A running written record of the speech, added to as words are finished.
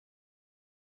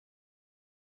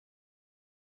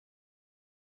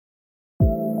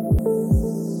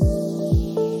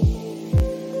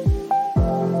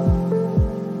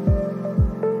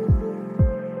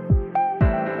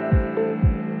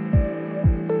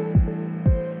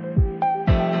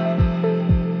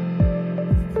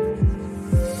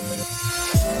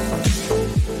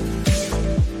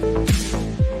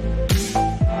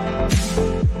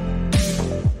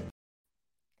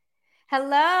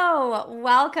Hello,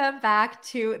 welcome back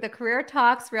to the Career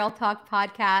Talks Real Talk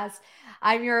podcast.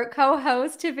 I'm your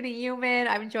co-host, Tiffany Human.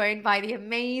 I'm joined by the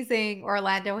amazing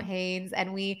Orlando Haynes,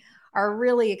 and we are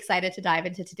really excited to dive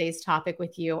into today's topic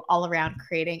with you all around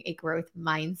creating a growth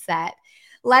mindset.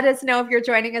 Let us know if you're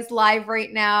joining us live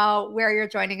right now, where you're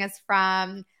joining us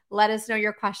from. Let us know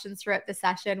your questions throughout the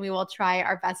session. We will try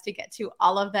our best to get to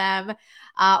all of them.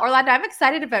 Orlando, I'm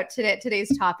excited about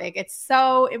today's topic. It's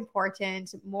so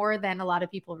important, more than a lot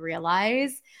of people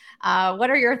realize. What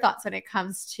are your thoughts when it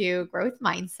comes to growth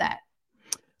mindset?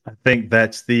 I think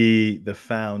that's the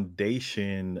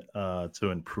foundation to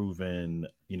improving,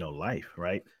 life,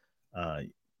 right? Uh,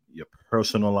 your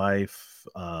personal life,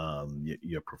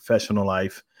 your professional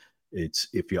life. It's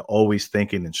if you're always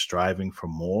thinking and striving for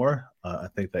more, I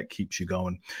think that keeps you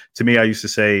going. To me, I used to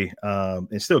say,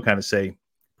 and still kind of say,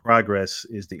 progress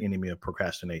is the enemy of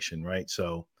procrastination, right?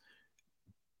 So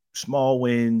small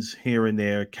wins here and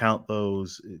there, count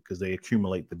those because they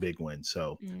accumulate the big wins.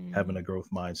 So having a Mm. growth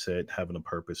mindset, having a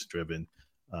purpose driven,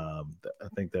 I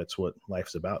think that's what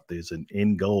life's about. There's an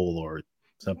end goal or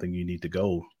something you need to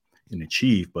go and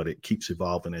achieve, but it keeps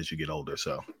evolving as you get older.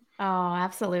 So Oh,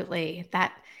 absolutely.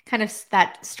 That kind of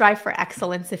that strive for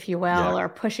excellence, if you yeah, will, or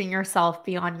pushing yourself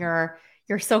beyond your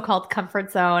so-called comfort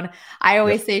zone. I yep.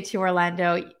 always say to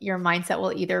Orlando, your mindset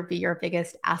will either be your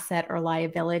biggest asset or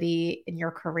liability in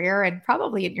your career and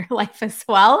probably in your life as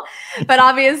well. But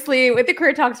obviously, with the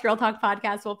Career Talks Real Talk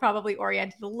podcast, we'll probably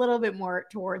orient it a little bit more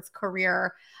towards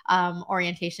career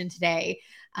orientation today.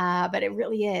 But it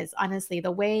really is, honestly,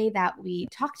 the way that we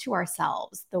talk to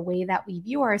ourselves, the way that we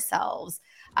view ourselves,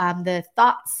 the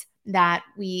thoughts that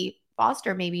we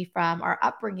foster maybe from our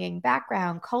upbringing,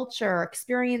 background, culture,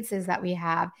 experiences that we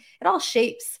have, it all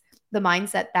shapes the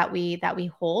mindset that we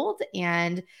hold,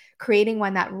 and creating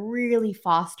one that really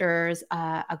fosters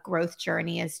a growth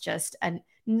journey is just a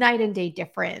night and day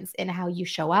difference in how you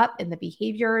show up, in the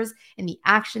behaviors, in the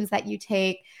actions that you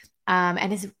take,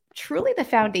 and is truly the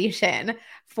foundation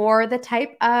for the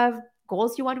type of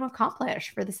goals you want to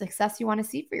accomplish, for the success you want to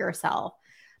see for yourself.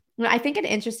 I think an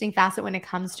interesting facet when it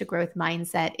comes to growth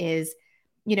mindset is,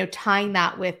 tying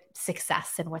that with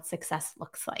success and what success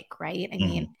looks like, right? I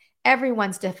mean, Mhm.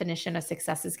 everyone's definition of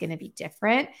success is going to be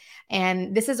different.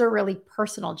 And this is a really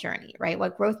personal journey, right?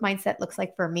 What growth mindset looks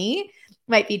like for me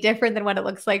might be different than what it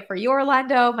looks like for you,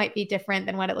 Orlando, might be different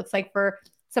than what it looks like for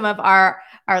some of our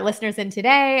listeners in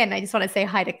today. And I just want to say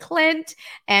hi to Clint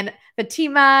and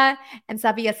Fatima and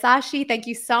Sabiasashi. Thank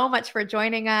you so much for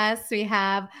joining us. We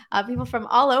have people from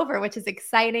all over, which is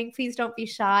exciting. Please don't be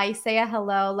shy. Say a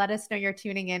hello. Let us know you're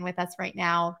tuning in with us right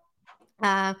now.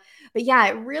 Uh, but yeah,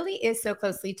 it really is so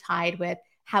closely tied with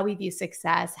how we view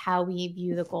success, how we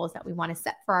view the goals that we want to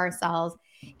set for ourselves,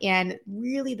 and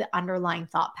really the underlying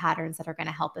thought patterns that are going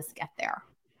to help us get there.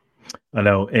 I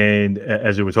know. And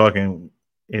as you were talking,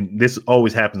 and this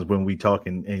always happens when we talk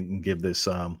and give this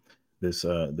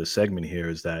segment here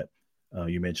is that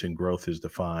you mentioned growth is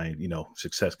defined.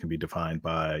 Success can be defined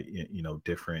by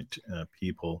different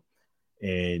people,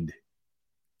 and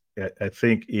I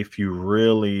think if you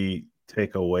really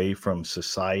take away from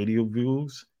societal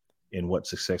views and what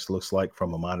success looks like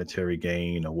from a monetary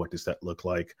gain or what does that look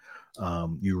like,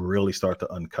 you really start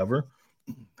to uncover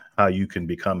how you can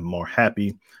become more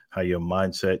happy, how your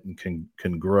mindset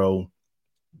can grow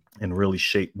and really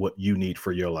shape what you need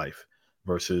for your life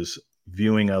versus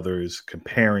viewing others,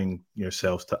 comparing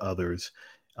yourselves to others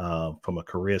from a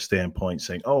career standpoint,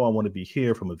 saying, "Oh, I want to be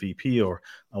here from a VP," or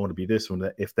 "I want to be this one."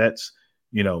 If that's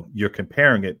you're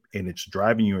comparing it and it's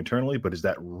driving you internally, but is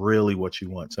that really what you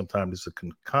want? Sometimes there's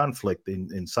a conflict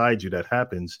inside you that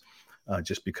happens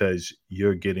just because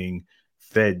you're getting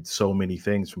fed so many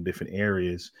things from different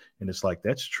areas, and it's like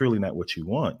that's truly not what you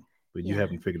want, but you Yeah.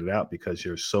 haven't figured it out because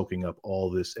you're soaking up all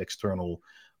this external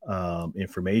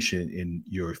information and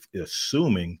you're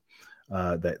assuming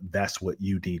that that's what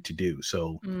you need to do.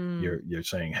 So Mm, you're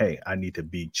saying, "Hey, I need to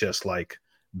be just like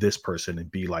this person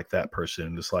and be like that person."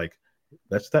 And it's like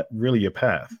that's not really your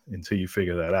path until you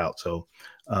figure that out. So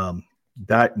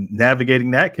that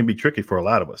navigating that can be tricky for a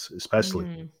lot of us,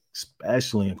 mhm.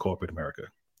 especially in corporate America.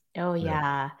 Oh, Yeah.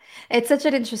 yeah. It's such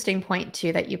an interesting point,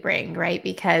 too, that you bring, right?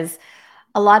 Because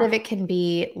a lot of it can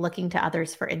be looking to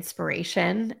others for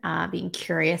inspiration, being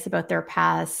curious about their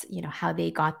past, how they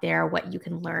got there, what you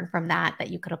can learn from that,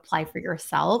 that you could apply for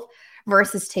yourself,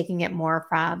 versus taking it more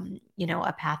from,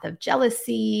 a path of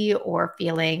jealousy or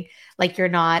feeling like you're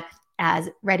not as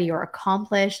ready or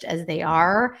accomplished as they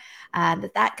are.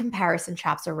 That comparison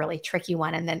trap's a really tricky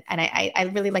one. And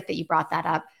I really like that you brought that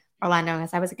up, Orlando,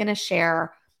 as I was going to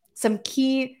share some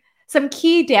key some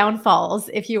key downfalls,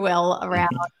 if you will, around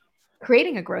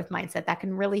creating a growth mindset that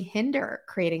can really hinder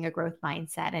creating a growth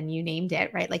mindset. And you named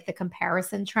it, right? Like the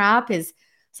comparison trap is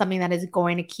something that is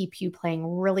going to keep you playing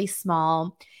really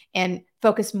small and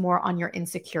focus more on your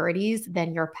insecurities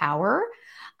than your power,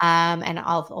 and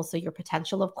also your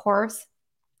potential, of course.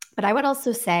 But I would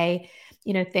also say,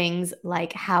 things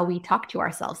like how we talk to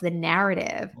ourselves, the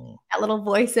narrative, that little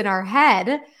voice in our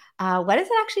head. What is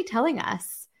it actually telling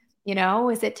us?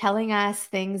 Is it telling us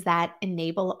things that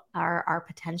enable our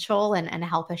potential and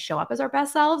help us show up as our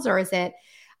best selves? Or is it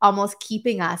almost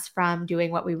keeping us from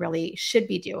doing what we really should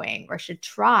be doing or should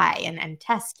try and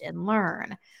test and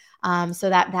learn? So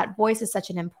that voice is such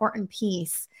an important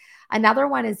piece. Another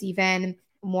one is even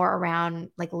more around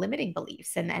like limiting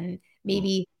beliefs and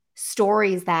maybe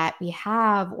stories that we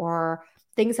have or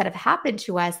things that have happened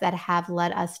to us that have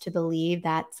led us to believe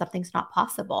that something's not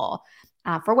possible,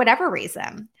 for whatever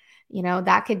reason.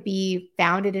 That could be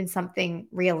founded in something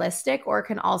realistic, or it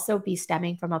can also be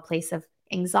stemming from a place of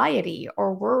anxiety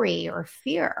or worry or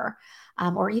fear,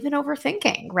 or even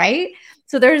overthinking, right?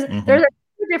 So there's a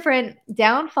few different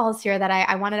downfalls here that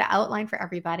I wanted to outline for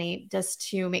everybody, just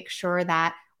to make sure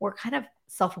that we're kind of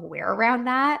self-aware around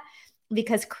that,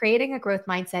 because creating a growth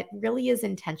mindset really is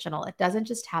intentional. It doesn't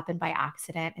just happen by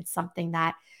accident. It's something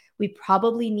that we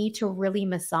probably need to really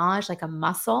massage, like a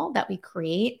muscle that we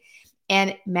create.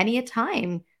 And many a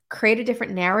time, create a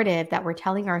different narrative that we're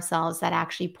telling ourselves that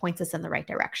actually points us in the right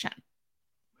direction.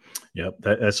 Yep,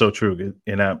 that's so true.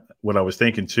 And what I was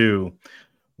thinking too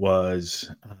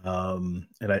was, oh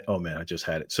man, I just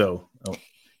had it. So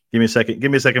give me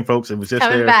a second, folks. It was just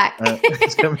coming there. Back.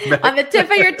 It's coming back on the tip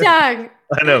of your tongue.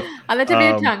 I know. On the tip of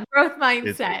your tongue. Growth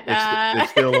mindset.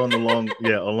 It's still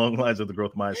along lines of the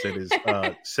growth mindset is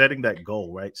setting that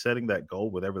goal, right? Setting that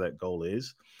goal, whatever that goal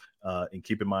is, and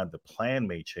keep in mind the plan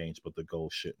may change, but the goal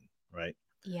shouldn't, right?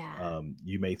 Yeah.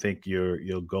 You may think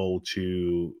your goal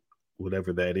to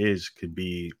whatever that is could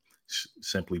be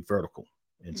simply vertical,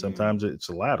 and sometimes it's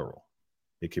a lateral.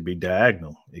 It could be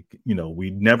diagonal.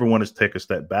 We never want to take a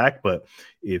step back, but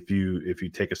if you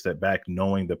take a step back,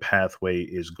 knowing the pathway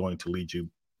is going to lead you,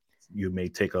 you may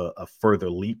take a further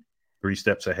leap 3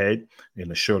 steps ahead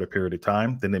in a shorter period of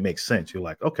time. Then it makes sense. You're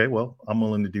like, okay, well, I'm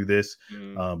willing to do this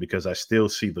because I still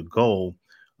see the goal.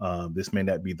 This may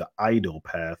not be the ideal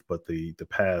path, but the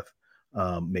path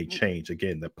may change.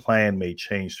 Again, the plan may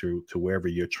change to wherever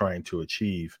you're trying to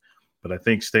achieve. But I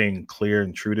think staying clear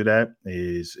and true to that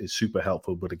is super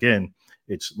helpful. But again,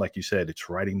 it's like you said, it's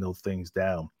writing those things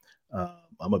down.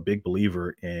 I'm a big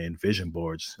believer in vision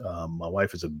boards. My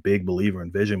wife is a big believer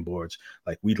in vision boards.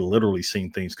 Like, we literally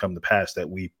seen things come to pass that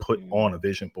we put on a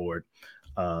vision board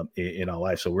in our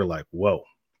life. So we're like, whoa,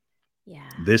 yeah,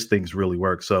 this thing's really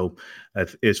worked. So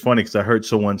it's funny because I heard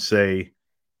someone say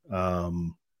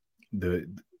the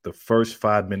first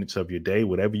 5 minutes of your day,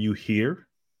 whatever you hear,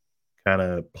 kind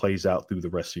of plays out through the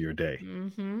rest of your day.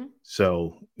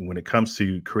 So when it comes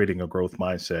to creating a growth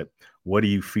mindset, what are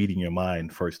you feeding your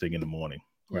mind first thing in the morning,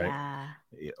 right?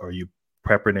 Yeah. Are you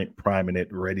prepping it, priming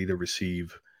it, ready to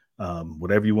receive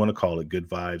whatever you want to call it, good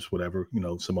vibes, whatever,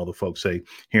 some other folks say,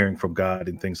 hearing from God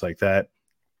and things like that.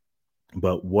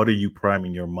 But what are you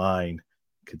priming your mind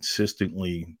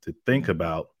consistently to think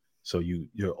about? So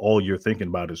you're thinking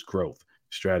about is growth,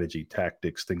 strategy,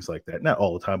 tactics, things like that. Not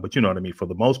all the time, but you know what I mean? For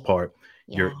the most part,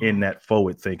 you're in that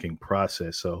forward thinking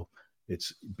process. So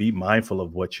it's be mindful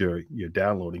of what you're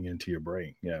downloading into your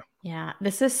brain. Yeah. Yeah.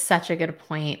 This is such a good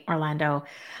point, Orlando.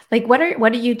 Like, what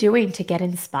are you doing to get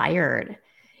inspired?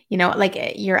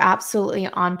 Like, you're absolutely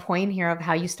on point here of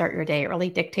how you start your day. It really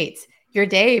dictates your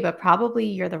day, but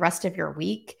probably the rest of your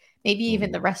week, maybe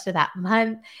even the rest of that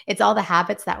month. It's all the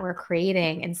habits that we're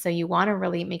creating. And so you want to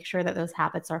really make sure that those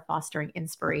habits are fostering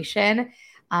inspiration,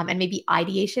 and maybe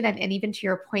ideation, and even to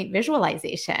your point,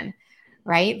 visualization,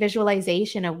 right?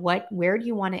 Visualization of where do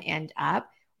you want to end up?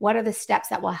 What are the steps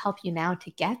that will help you now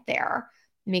to get there?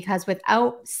 Because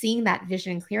without seeing that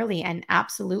vision clearly, and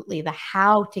absolutely the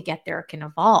how to get there can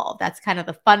evolve. That's kind of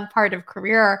the fun part of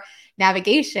career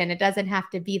navigation. It doesn't have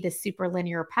to be this super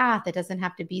linear path. It doesn't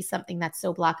have to be something that's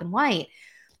so black and white.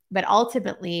 But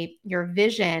ultimately, your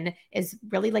vision is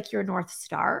really like your North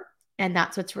Star. And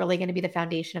that's what's really going to be the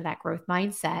foundation of that growth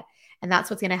mindset. And that's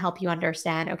what's going to help you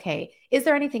understand, okay, is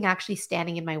there anything actually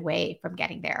standing in my way from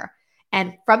getting there?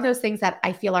 And from those things that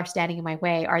I feel are standing in my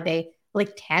way, are they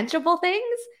like tangible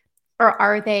things, or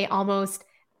are they almost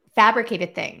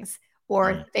fabricated things,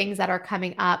 or things that are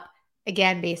coming up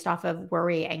again based off of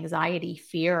worry, anxiety,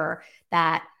 fear,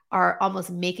 that are almost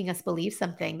making us believe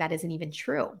something that isn't even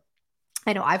true?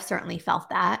 I know I've certainly felt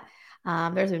that.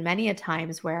 There's been many a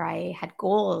times where I had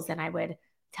goals and I would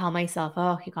tell myself,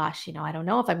 oh gosh, I don't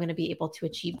know if I'm going to be able to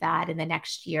achieve that in the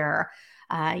next year.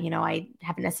 I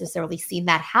haven't necessarily seen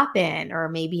that happen, or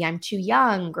maybe I'm too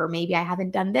young, or maybe I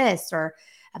haven't done this, or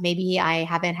maybe I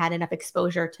haven't had enough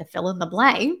exposure to fill in the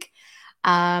blank.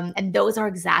 And those are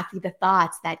exactly the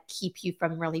thoughts that keep you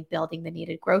from really building the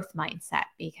needed growth mindset,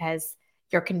 because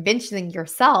you're convincing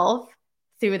yourself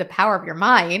through the power of your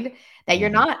mind that you're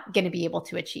not going to be able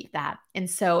to achieve that. And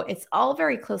so it's all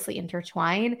very closely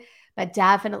intertwined, but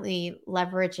definitely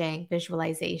leveraging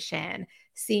visualization,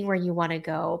 seeing where you want to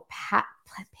go,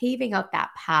 paving out that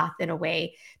path in a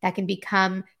way that can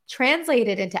become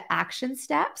translated into action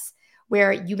steps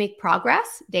where you make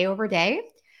progress day over day.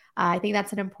 I think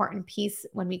that's an important piece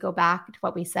when we go back to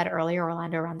what we said earlier,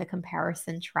 Orlando, around the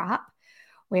comparison trap,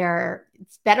 where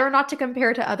it's better not to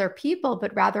compare to other people,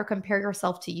 but rather compare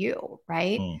yourself to you,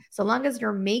 right? So long as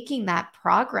you're making that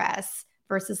progress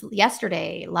versus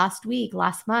yesterday, last week,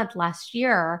 last month, last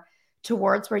year,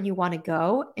 towards where you want to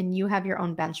go, and you have your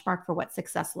own benchmark for what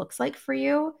success looks like for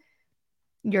you,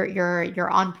 you're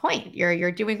on point.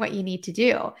 You're doing what you need to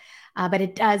do. But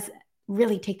it does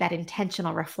really take that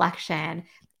intentional reflection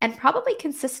and probably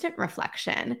consistent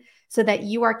reflection so that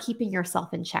you are keeping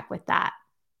yourself in check with that.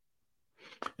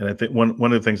 And I think one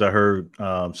of the things I heard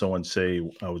someone say,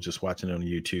 I was just watching on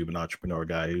YouTube, an entrepreneur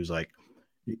guy who's like,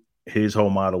 his whole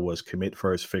model was commit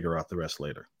first, figure out the rest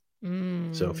later.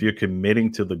 So if you're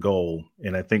committing to the goal,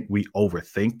 and I think we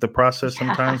overthink the process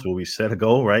sometimes where we set a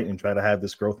goal, right, and try to have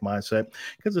this growth mindset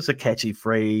because it's a catchy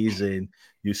phrase and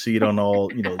you see it on all,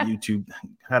 YouTube,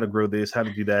 how to grow this, how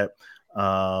to do that.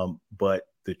 But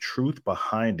the truth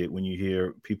behind it, when you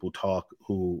hear people talk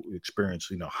who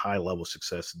experience, high level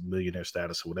success, millionaire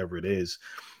status, or whatever it is,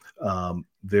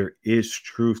 there is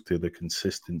truth to the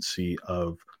consistency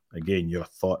of, again, your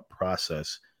thought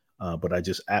process. But I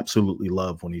just absolutely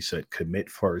love when he said, commit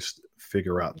first,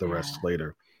 figure out the rest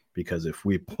later. Because if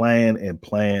we plan and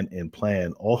plan and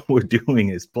plan, all we're doing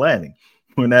is planning.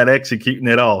 We're not executing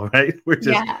at all, right?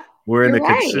 We're in a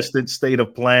consistent state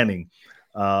of planning.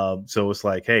 So it's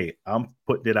like, hey, I'm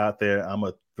putting it out there. I'm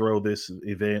going to throw this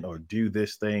event or do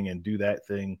this thing and do that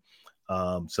thing.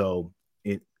 So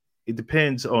it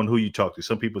depends on who you talk to.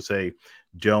 Some people say,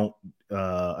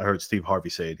 I heard Steve Harvey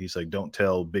say it. He's like, don't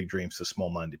tell big dreams to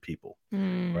small-minded people,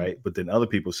 right? But then other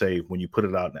people say, when you put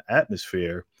it out in the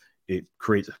atmosphere, it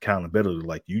creates accountability.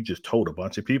 Like, you just told a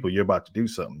bunch of people you're about to do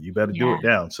something. You better do it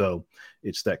down. So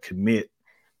it's that commit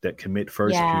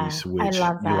first piece, which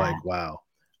you're like, wow,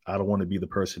 I don't want to be the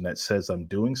person that says I'm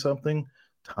doing something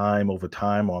time over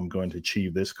time, or I'm going to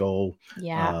achieve this goal,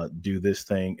 do this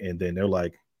thing. And then they're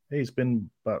like, hey, it's been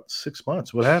about 6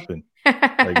 months. What happened?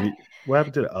 Like, what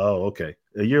happened to that? Oh, okay.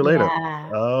 A year later.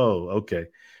 Oh, okay.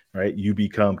 Right. You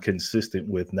become consistent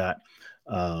with not,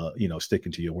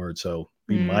 sticking to your word. So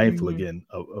be mindful again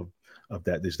of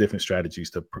that. There's different strategies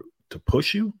to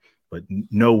push you, but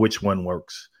know which one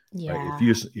works. Right?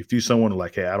 If you're someone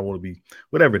like, hey, I don't want to be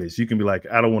whatever it is, you can be like,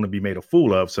 I don't want to be made a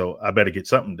fool of, so I better get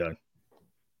something done.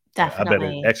 Definitely. I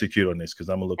better execute on this because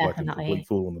I'm gonna look like a complete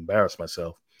fool and embarrass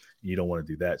myself. You don't want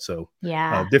to do that. So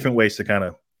different ways to kind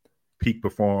of peak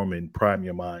perform and prime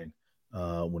your mind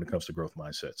when it comes to growth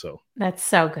mindset. So that's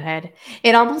so good.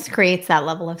 It almost creates that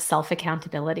level of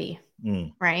self-accountability,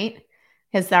 right?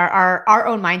 Because our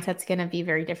own mindset's going to be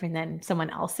very different than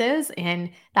someone else's,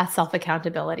 and that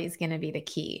self-accountability is going to be the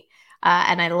key.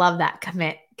 And I love that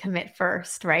commit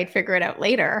first, right? Figure it out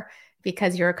later,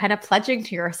 because you're kind of pledging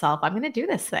to yourself, I'm going to do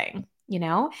this thing,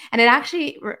 And it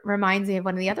actually reminds me of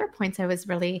one of the other points I was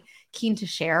really keen to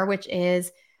share, which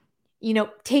is,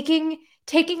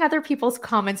 taking other people's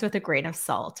comments with a grain of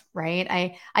salt,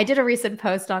 right? I did a recent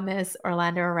post on this,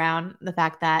 Orlando, around the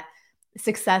fact that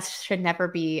success should never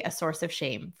be a source of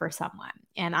shame for someone.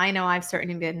 And I know I've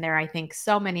certainly been there. I think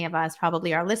so many of us,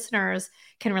 probably our listeners,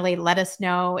 can really let us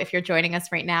know if you're joining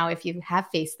us right now, if you have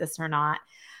faced this or not.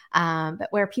 But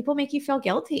where people make you feel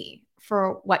guilty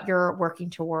for what you're working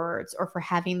towards, or for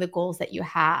having the goals that you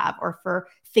have, or for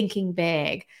thinking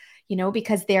big,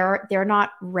 because they're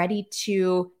not ready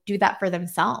to do that for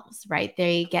themselves, right?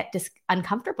 They get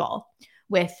uncomfortable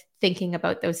with thinking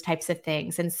about those types of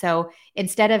things. And so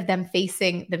instead of them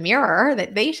facing the mirror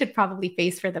that they should probably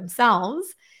face for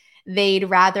themselves, they'd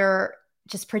rather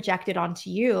just project it onto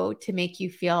you to make you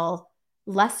feel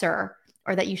lesser,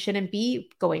 or that you shouldn't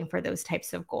be going for those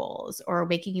types of goals, or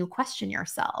making you question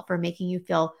yourself, or making you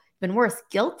feel even worse,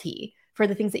 guilty for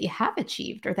the things that you have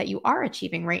achieved or that you are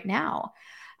achieving right now.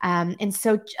 And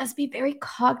so just be very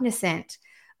cognizant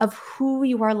of who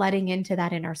you are letting into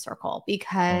that inner circle,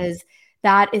 because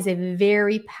that is a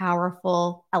very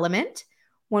powerful element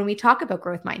when we talk about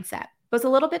growth mindset. goes a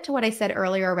little bit to what I said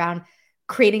earlier around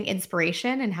creating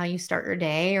inspiration and how you start your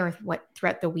day or what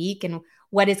throughout the week and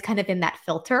what is kind of in that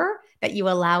filter that you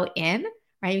allow in,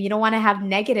 right? You don't want to have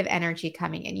negative energy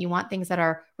coming in. You want things that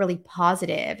are really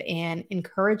positive and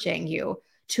encouraging you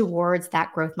towards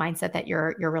that growth mindset that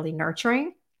you're really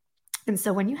nurturing. And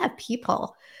so when you have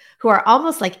people who are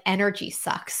almost like energy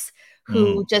sucks,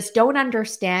 who just don't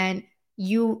understand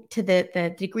you to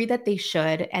the degree that they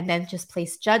should, and then just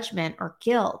place judgment or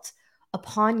guilt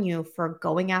upon you for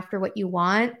going after what you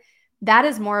want, that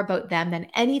is more about them than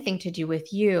anything to do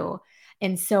with you.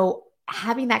 And so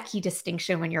having that key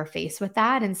distinction when you're faced with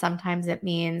that, and sometimes it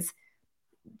means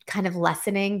kind of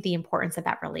lessening the importance of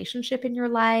that relationship in your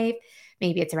life.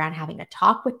 Maybe it's around having a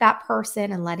talk with that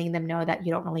person and letting them know that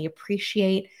you don't really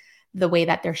appreciate the way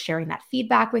that they're sharing that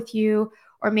feedback with you.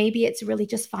 Or maybe it's really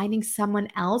just finding someone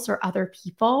else or other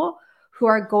people who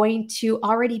are going to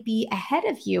already be ahead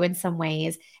of you in some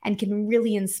ways and can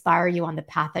really inspire you on the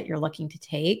path that you're looking to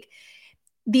take.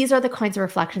 These are the kinds of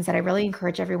reflections that I really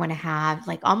encourage everyone to have,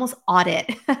 like almost audit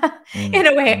in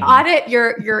a way, audit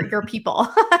your people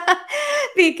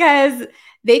because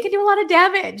they can do a lot of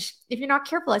damage if you're not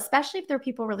careful, especially if they're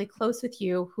people really close with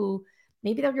you who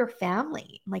maybe they're your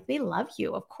family. Like they love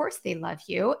you. Of course they love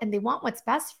you and they want what's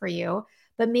best for you,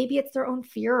 but maybe it's their own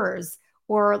fears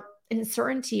or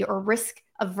uncertainty or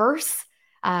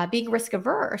being risk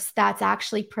averse that's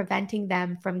actually preventing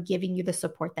them from giving you the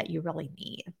support that you really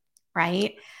need.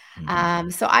 Right.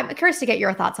 So I'm curious to get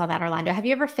your thoughts on that, Orlando. Have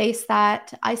you ever faced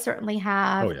that? I certainly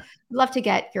have. Oh, yeah. Love to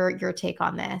get your take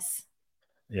on this.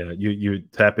 Yeah, you're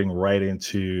tapping right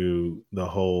into the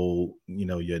whole,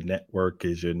 your network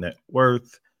is your net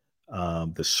worth,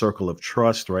 the circle of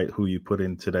trust, right? Who you put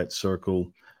into that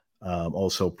circle.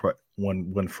 Also,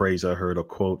 one phrase I heard, a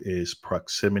quote, is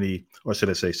proximity, or should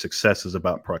I say success is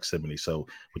about proximity. So,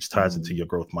 which ties into your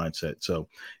growth mindset. So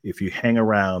if you hang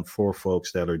around for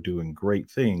folks that are doing great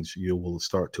things, you will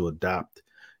start to adopt,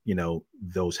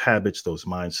 those habits, those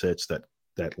mindsets,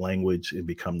 that language, and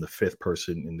become the fifth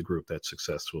person in the group that's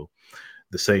successful.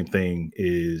 The same thing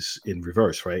is in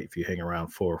reverse, right? If you hang around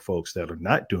for folks that are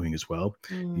not doing as well,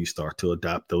 you start to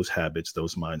adopt those habits,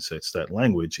 those mindsets, that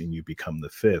language, and you become the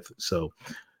fifth. So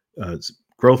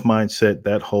growth mindset,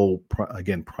 that whole,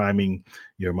 again, priming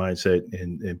your mindset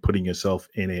and putting yourself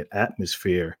in an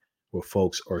atmosphere where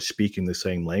folks are speaking the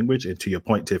same language. And to your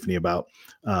point, Tiffany, about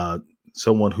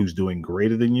someone who's doing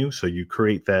greater than you. So you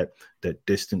create that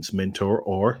distance mentor,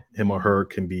 or him or her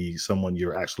can be someone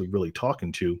you're actually really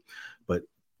talking to, but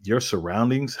your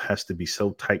surroundings has to be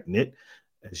so tight knit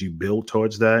as you build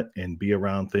towards that and be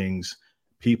around things,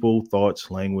 people,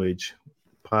 thoughts, language,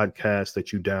 podcasts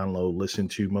that you download, listen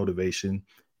to, motivation.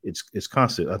 It's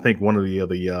constant. I think one of the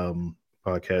other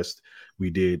podcasts we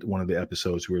did, one of the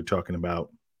episodes, we were talking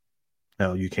about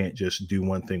how you can't just do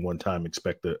one thing one time,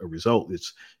 expect a result. You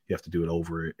have to do it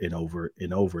over and over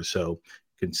and over. So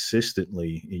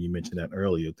consistently, and you mentioned that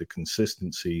earlier, the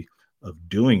consistency of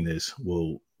doing this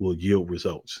will yield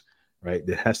results, right?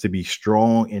 There has to be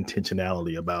strong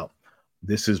intentionality about,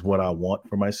 this is what I want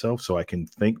for myself so I can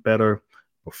think better,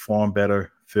 perform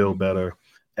better, feel better,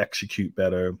 execute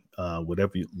better,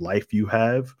 whatever life you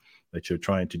have that you're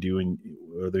trying to do,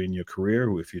 whether in your career,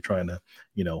 or if you're trying to,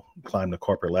 climb the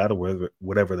corporate ladder,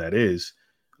 whatever that is.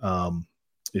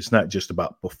 It's not just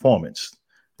about performance.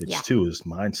 It's too is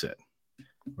mindset,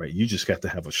 right? You just got to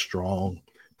have a strong,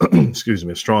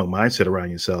 strong mindset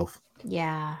around yourself.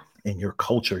 Yeah. And your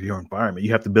culture, your environment.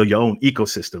 You have to build your own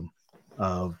ecosystem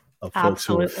of folks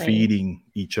who are feeding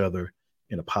each other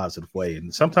in a positive way.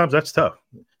 And sometimes that's tough.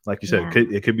 Like you said,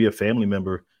 it could be a family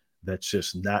member that's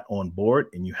just not on board,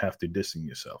 and you have to distance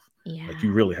yourself. Yeah. Like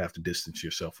you really have to distance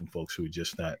yourself from folks who are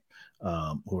just not,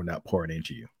 who are not pouring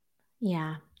into you.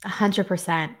 Yeah,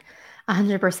 100%.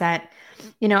 100%.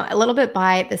 A little bit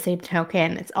by the same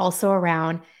token, it's also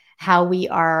around how we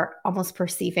are almost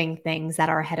perceiving things that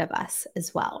are ahead of us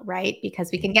as well, right?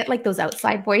 Because we can get like those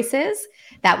outside voices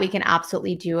that we can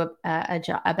absolutely do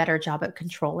a better job at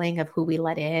controlling of who we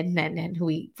let in and who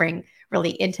we bring really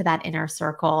into that inner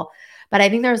circle. But I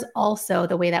think there's also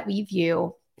the way that we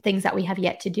view things that we have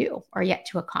yet to do or yet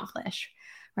to accomplish,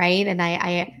 right? And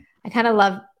I kind of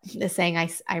love the saying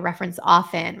I reference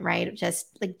often, right?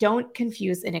 Just like, don't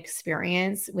confuse an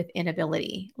experience with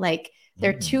inability. Like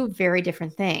they're two very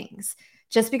different things.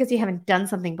 Just because you haven't done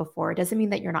something before doesn't mean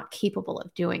that you're not capable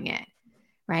of doing it,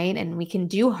 right? And we can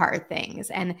do hard things.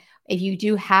 And if you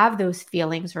do have those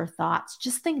feelings or thoughts,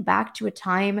 just think back to a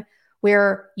time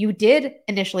where you did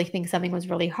initially think something was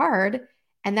really hard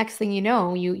And next thing you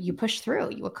know, you push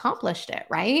through, you accomplished it,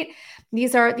 right?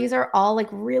 These are all like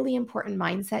really important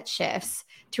mindset shifts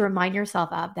to remind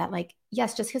yourself of that, like,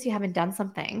 yes, just because you haven't done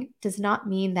something does not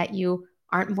mean that you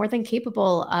aren't more than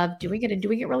capable of doing it and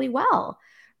doing it really well,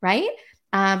 right?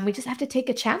 We just have to take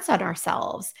a chance on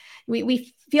ourselves.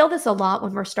 We feel this a lot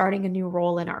when we're starting a new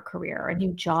role in our career, a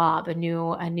new job, a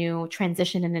new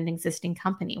transition in an existing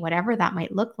company, whatever that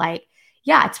might look like.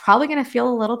 Yeah, it's probably going to feel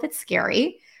a little bit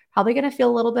scary, probably going to feel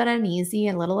a little bit uneasy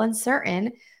and a little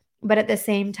uncertain, but at the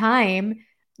same time,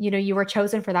 you were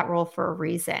chosen for that role for a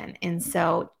reason. And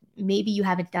so maybe you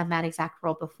haven't done that exact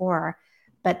role before,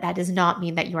 but that does not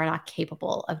mean that you are not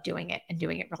capable of doing it and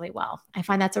doing it really well. I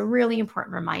find that's a really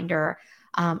important reminder.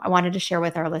 I wanted to share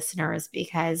with our listeners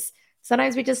because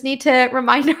sometimes we just need to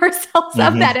remind ourselves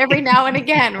of that every now and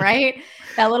again, right?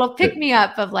 That little pick me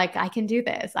up of like, I can do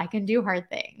this. I can do hard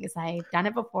things. I've done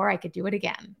it before. I could do it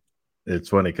again. It's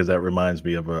funny because that reminds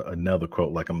me of another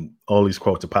quote. Like all these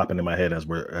quotes are popping in my head as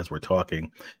we're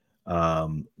talking.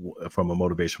 From a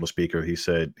motivational speaker, he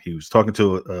said he was talking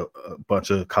to a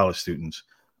bunch of college students,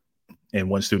 and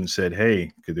one student said,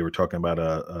 "Hey," because they were talking about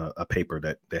a paper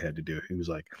that they had to do. He was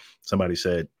like, somebody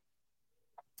said,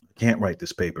 "I can't write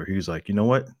this paper." He was like, "You know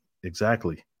what?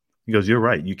 Exactly." He goes, "You're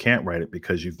right. You can't write it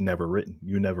because you've never written.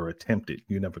 You never attempted.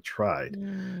 You never tried."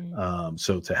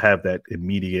 So to have that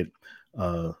immediate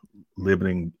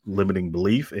limiting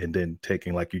belief, and then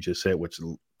taking, like you just said,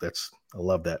 I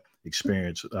love that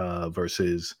experience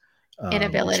versus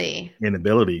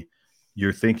Inability.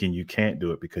 You're thinking you can't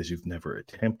do it because you've never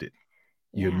attempted.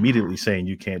 You're Yeah. immediately saying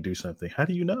you can't do something. How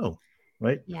do you know?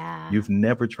 Right? Yeah. You've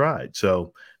never tried.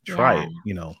 So try it,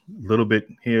 a little bit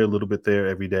here, a little bit there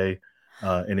every day.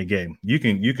 And again, you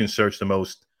can search the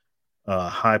most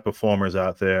high performers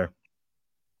out there.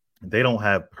 They don't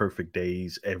have perfect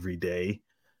days every day.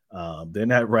 They're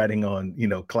not riding on,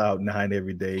 cloud nine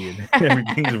every day and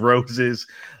everything's roses.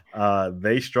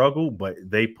 They struggle, but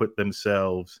they put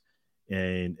themselves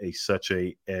in such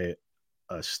a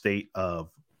state of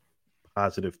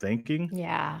positive thinking.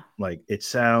 Yeah. Like, it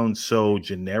sounds so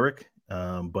generic,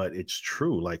 but it's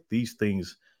true. Like, these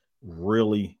things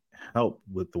really help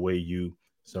with the way you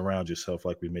surround yourself,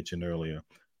 like we mentioned earlier.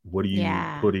 What are you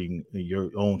Yeah. putting your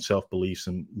own self beliefs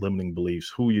and limiting beliefs?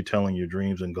 Who are you telling your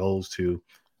dreams and goals to?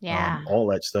 Yeah. All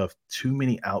that stuff. Too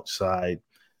many outside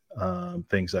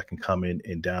things that can come in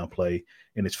and downplay.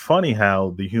 And it's funny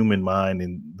how the human mind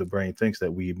and the brain thinks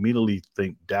that we immediately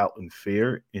think doubt and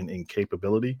fear in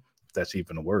incapability, if that's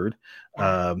even a word,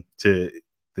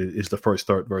 is the first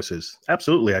start versus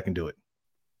absolutely I can do it.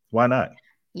 Why not?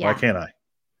 Why Yeah. can't I?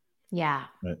 Yeah.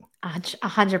 Right.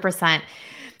 100%.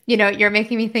 You're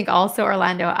making me think also,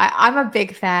 Orlando. I'm a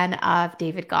big fan of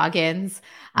David Goggins.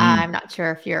 I'm not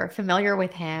sure if you're familiar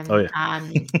with Oh him.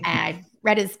 yeah. I've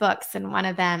read his books, and one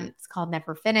of them, it's called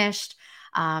Never Finished.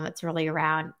 It's really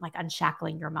around like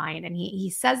unshackling your mind. And he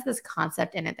says this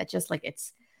concept in it that just like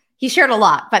he shared a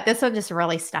lot, but this one just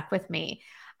really stuck with me.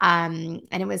 And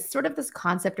it was sort of this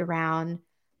concept around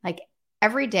like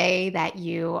every day that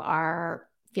you are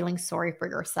feeling sorry for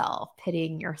yourself,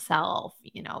 pitying yourself,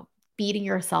 beating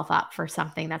yourself up for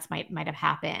something that's might have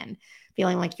happened,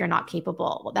 feeling like you're not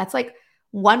capable. Well, that's like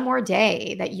one more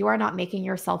day that you are not making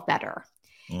yourself better.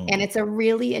 And it's a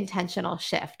really intentional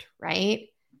shift, right?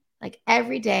 Like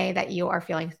every day that you are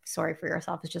feeling sorry for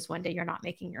yourself is just one day you're not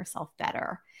making yourself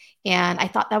better. And I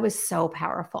thought that was so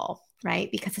powerful,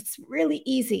 right? Because it's really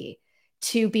easy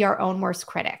to be our own worst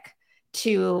critic,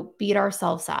 to beat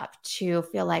ourselves up, to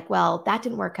feel like, well, that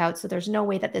didn't work out, so there's no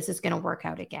way that this is going to work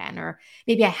out again. Or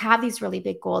maybe I have these really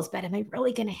big goals, but am I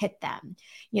really going to hit them?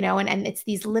 And it's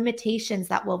these limitations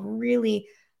that will really,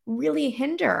 really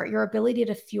hinder your ability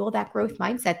to fuel that growth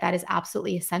mindset that is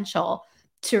absolutely essential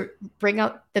to bring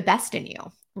out the best in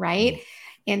you, right?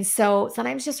 And so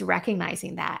sometimes just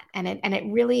recognizing that, and it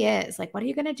really is like, what are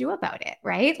you going to do about it,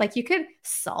 right? Like you could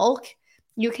sulk,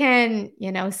 you can,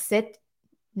 sit,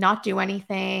 not do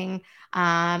anything,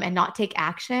 and not take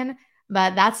action,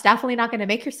 but that's definitely not going to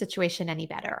make your situation any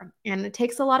better. And it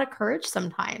takes a lot of courage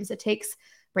sometimes. It takes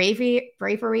bravery,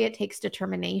 it takes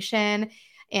determination,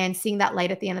 and seeing that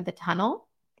light at the end of the tunnel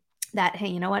that, hey,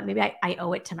 you know what, maybe I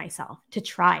owe it to myself to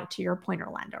try, to your point,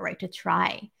 Orlando, right? To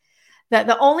try.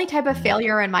 The only type of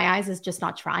failure in my eyes is just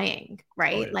not trying,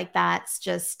 right? Oh, yeah. Like that's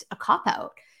just a cop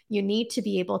out. You need to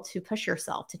be able to push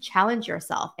yourself, to challenge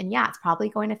yourself. And yeah, it's probably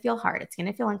going to feel hard. It's going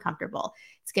to feel uncomfortable.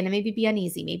 It's going to maybe be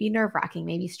uneasy, maybe nerve-wracking,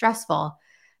 maybe stressful,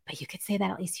 but you could say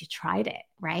that at least you tried it,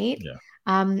 right? Yeah.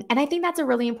 And I think that's a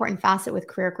really important facet with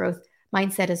career growth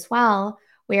mindset as well,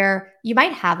 where you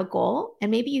might have a goal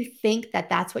and maybe you think that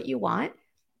that's what you want,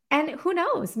 And who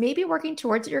knows, maybe working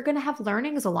towards it, you're going to have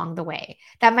learnings along the way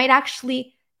that might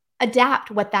actually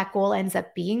adapt what that goal ends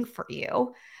up being for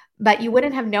you. But you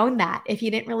wouldn't have known that if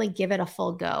you didn't really give it a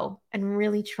full go and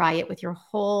really try it with your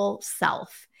whole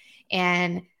self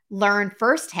and learn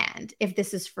firsthand if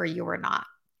this is for you or not,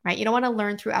 right? You don't want to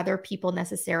learn through other people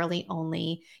necessarily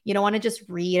only. You don't want to just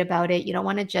read about it. You don't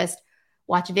want to just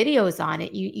watch videos on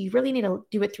it. You really need to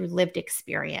do it through lived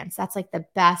experience. That's like the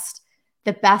best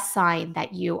sign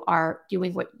that you are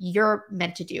doing what you're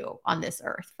meant to do on this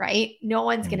earth, right? No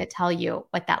one's going to tell you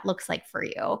what that looks like for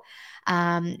you.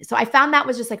 So I found that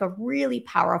was just like a really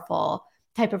powerful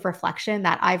type of reflection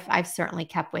that I've certainly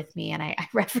kept with me, and I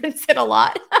reference it a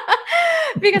lot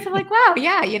because I'm like, wow,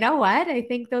 yeah, you know what? I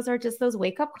think those are just those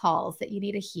wake up calls that you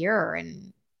need to hear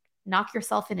and knock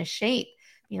yourself into shape.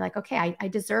 You're like, okay, I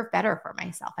deserve better for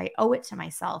myself. I owe it to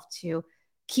myself to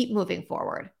keep moving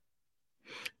forward.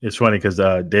 It's funny because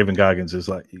David Goggins is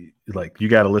like you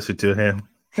got to listen to him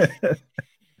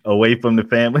away from the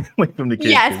family, away from the kids.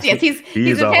 Yes,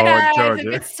 he's a hard charger. He's a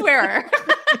bit swearer.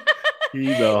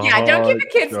 He's a yeah, don't keep the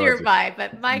kids charger. nearby.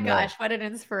 But my gosh, what an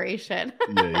inspiration!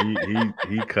 Yeah,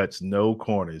 he cuts no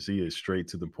corners. He is straight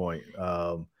to the point.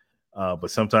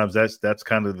 But sometimes that's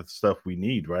kind of the stuff we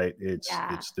need, right? It's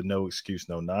the no excuse,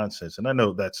 no nonsense. And I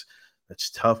know that's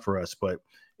tough for us, but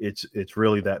it's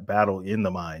really that battle in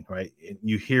the mind, right? And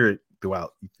you hear it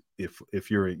throughout.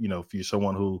 If you're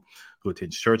someone who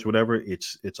attends church, whatever,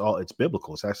 it's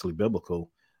biblical. It's actually biblical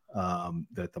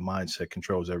that the mindset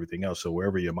controls everything else. So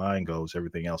wherever your mind goes,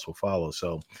 everything else will follow.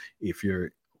 So if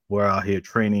we're out here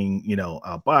training,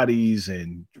 our bodies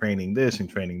and training this and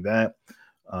training that.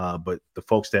 But the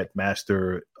folks that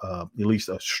master at least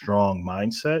a strong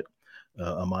mindset,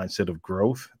 a mindset of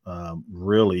growth,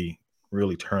 really,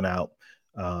 really turn out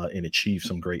and achieve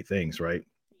some great things, right?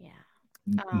 Yeah.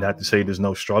 Not to say there's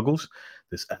no struggles.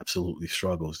 There's absolutely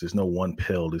struggles. There's no one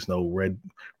pill. There's no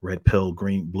red pill,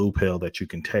 blue pill that you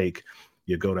can take.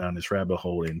 You go down this rabbit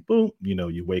hole and boom,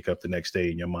 you wake up the next day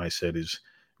and your mindset is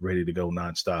ready to go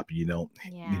nonstop. You don't,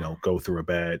 go through a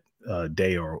bad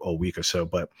day or a week or so.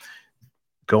 But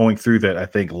going through that, I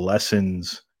think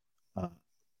lessens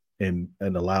and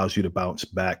allows you to bounce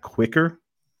back quicker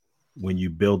when you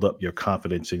build up your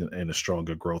confidence in a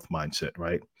stronger growth mindset,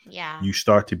 right? Yeah. You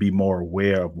start to be more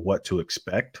aware of what to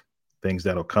expect, things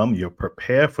that'll come. You'll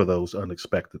prepare for those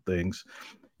unexpected things.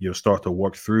 You'll start to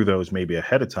work through those maybe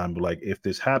ahead of time. But like, if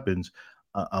this happens,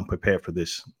 I'm prepared for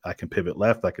this. I can pivot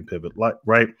left. I can pivot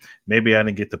right. Maybe I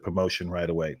didn't get the promotion right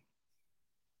away.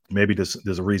 Maybe there's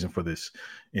a reason for this.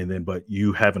 And then, but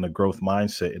you having a growth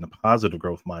mindset and a positive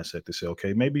growth mindset to say,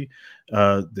 okay, maybe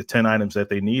the 10 items that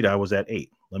they need, I was at 8.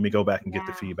 Let me go back and get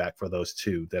the feedback for those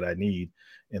 2 that I need.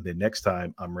 And then next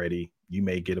time I'm ready, you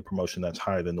may get a promotion that's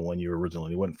higher than the one you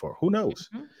originally went for. Who knows?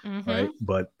 Mm-hmm. Right.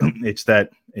 But it's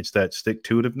that stick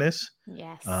to itiveness.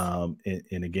 Yes.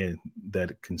 And again,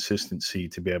 that consistency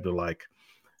to be able to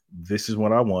this is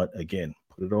what I want. Again,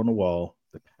 put it on the wall.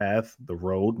 The path, the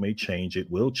road may change.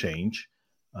 It will change.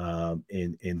 And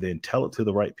then tell it to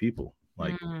the right people.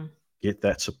 Get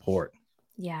that support.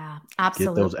 Yeah,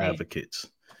 absolutely. Get those advocates.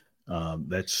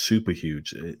 That's super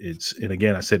huge. And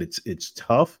again, I said it's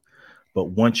tough, but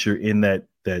once you're in that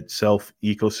self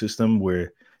ecosystem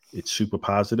where it's super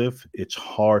positive, it's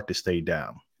hard to stay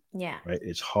down. Yeah. Right.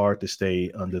 It's hard to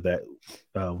stay under that.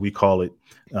 We call it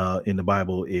in the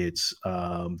Bible, it's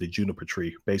the juniper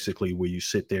tree, basically, where you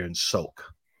sit there and soak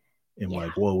and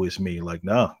like, woe is me. Like,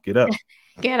 no, get up.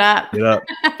 Get up. Get up.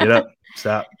 Get up.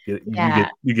 Stop.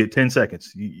 You get 10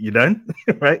 seconds. You done?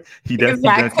 Right? You done?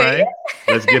 Exactly. You done crying?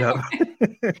 Let's get up.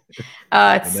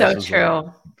 Oh, it's so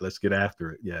true. Let's get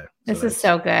after it. Yeah. This is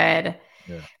so good.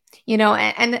 Yeah.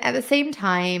 And at the same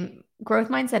time, growth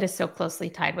mindset is so closely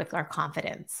tied with our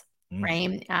confidence,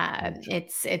 right?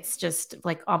 It's just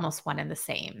like almost one and the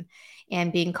same.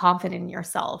 And being confident in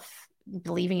yourself,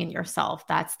 believing in yourself,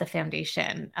 that's the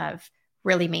foundation of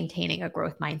really maintaining a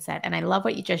growth mindset. And I love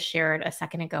what you just shared a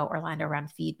second ago, Orlando, around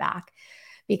feedback,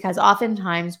 because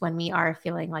oftentimes when we are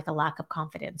feeling like a lack of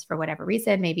confidence for whatever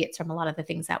reason, maybe it's from a lot of the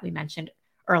things that we mentioned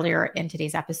earlier in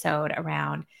today's episode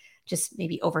around just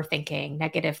maybe overthinking,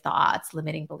 negative thoughts,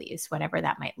 limiting beliefs, whatever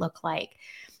that might look like,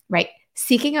 right?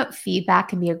 Seeking out feedback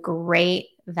can be a great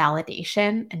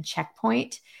validation and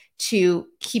checkpoint to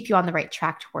keep you on the right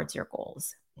track towards your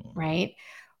goals, right?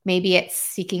 Maybe it's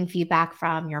seeking feedback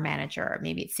from your manager.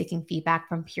 Maybe it's seeking feedback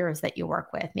from peers that you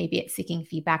work with. Maybe it's seeking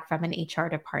feedback from an HR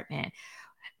department.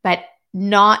 But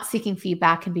not seeking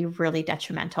feedback can be really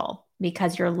detrimental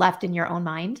because you're left in your own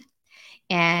mind.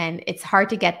 And it's hard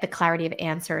to get the clarity of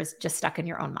answers just stuck in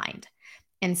your own mind.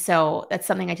 And so that's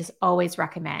something I just always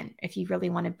recommend. If you really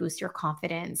want to boost your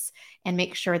confidence and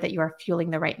make sure that you are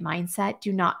fueling the right mindset,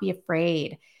 do not be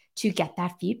afraid to get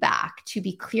that feedback, to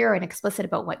be clear and explicit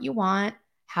about what you want,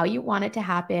 how you want it to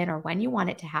happen, or when you want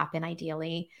it to happen,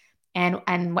 ideally,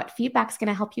 and what feedback is going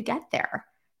to help you get there,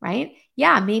 right?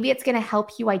 Yeah, maybe it's going to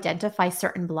help you identify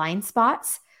certain blind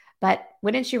spots, but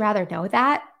wouldn't you rather know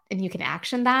that and you can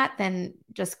action that than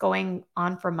just going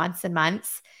on for months and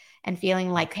months and feeling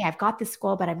like, hey, I've got this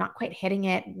goal, but I'm not quite hitting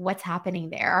it. What's happening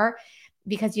there?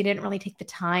 Because you didn't really take the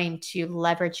time to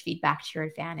leverage feedback to your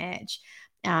advantage.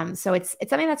 So it's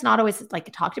something that's not always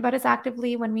like talked about as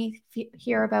actively when we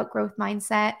hear about growth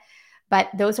mindset, but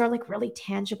those are like really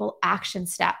tangible action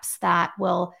steps that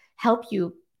will help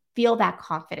you feel that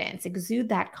confidence, exude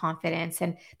that confidence,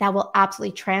 and that will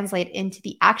absolutely translate into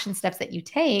the action steps that you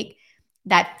take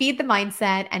that feed the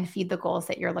mindset and feed the goals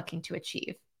that you're looking to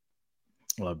achieve.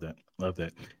 Love that. Love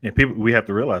that. And people, we have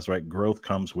to realize, right? Growth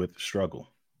comes with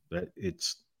struggle. That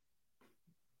it's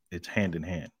hand in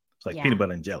hand. It's like peanut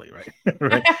butter and jelly, right?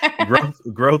 Right.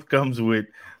 Growth comes with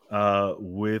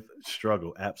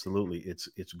struggle. Absolutely.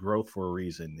 It's growth for a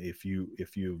reason. If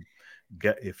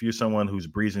you're someone who's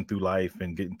breezing through life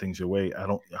and getting things your way, I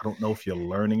don't know if you're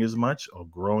learning as much or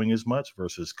growing as much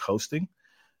versus coasting,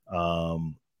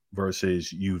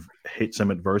 versus you've hit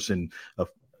some adversity,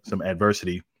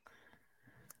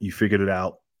 you figured it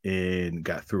out and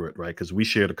got through it, right? Because we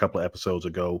shared a couple of episodes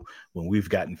ago when we've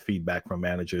gotten feedback from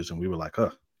managers and we were like,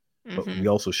 but we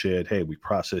also shared, hey, we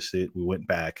processed it, we went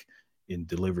back and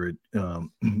delivered,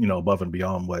 above and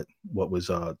beyond what was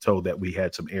told, that we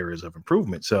had some areas of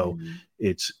improvement. So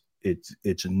it's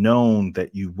known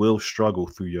that you will struggle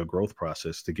through your growth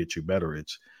process to get you better.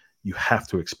 You have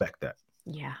to expect that.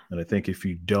 Yeah. And I think if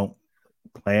you don't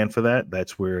plan for that,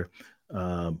 that's where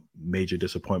major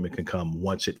disappointment can come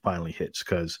once it finally hits.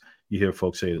 Because you hear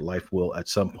folks say that life will, at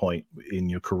some point in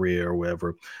your career or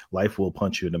wherever, life will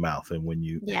punch you in the mouth. And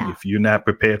if you're not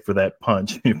prepared for that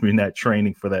punch, if you're not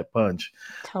training for that punch,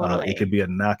 it could be a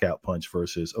knockout punch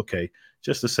versus, okay,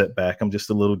 just a setback. I'm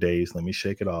just a little dazed. Let me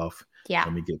shake it off. Yeah.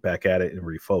 Let me get back at it and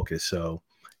refocus. So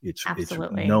it's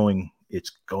knowing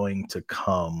it's going to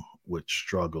come with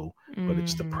struggle, but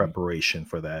it's the preparation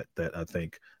for that I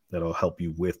think that'll help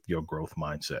you with your growth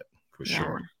mindset for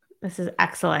sure. This is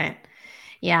excellent.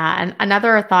 Yeah. And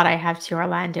another thought I have to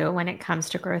Orlando when it comes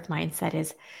to growth mindset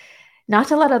is not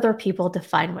to let other people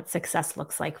define what success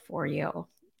looks like for you.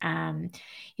 I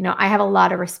have a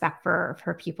lot of respect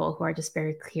for people who are just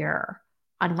very clear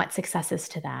on what success is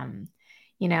to them.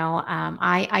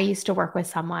 I used to work with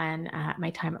someone at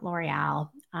my time at L'Oreal,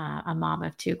 a mom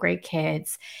of 2 great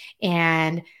kids,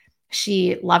 and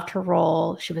she loved her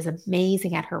role. She was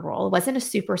amazing at her role. It wasn't a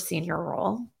super senior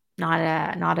role,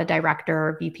 not a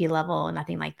director, VP level,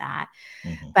 nothing like that.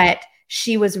 But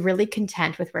she was really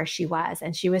content with where she was.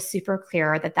 And she was super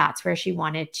clear that that's where she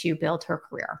wanted to build her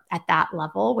career, at that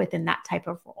level within that type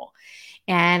of role.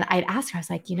 And I'd asked her, I was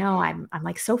like, I'm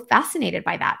like so fascinated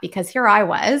by that, because here I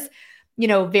was,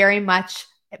 very much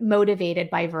motivated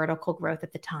by vertical growth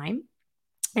at the time.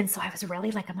 And so I was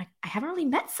really like, I haven't really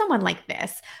met someone like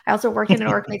this. I also worked in an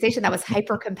organization that was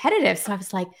hyper competitive. So I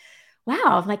was like,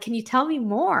 wow, I'm like, can you tell me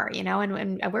more?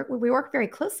 And we work very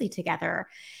closely together.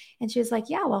 And she was like,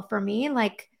 yeah, well, for me,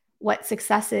 like what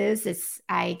success is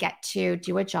I get to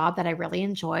do a job that I really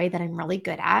enjoy, that I'm really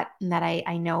good at, and that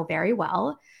I know very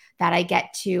well, that I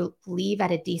get to leave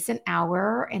at a decent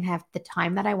hour and have the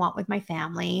time that I want with my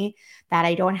family, that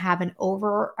I don't have an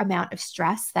over amount of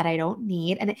stress that I don't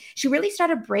need. And she really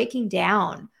started breaking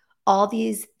down all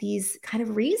these kind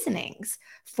of reasonings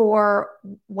for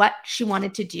what she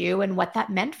wanted to do and what that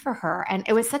meant for her. And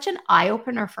it was such an eye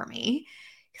opener for me,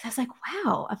 because I was like,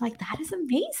 wow, I'm like, that is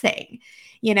amazing,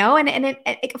 and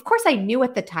of course I knew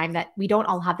at the time that we don't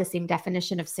all have the same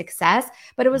definition of success,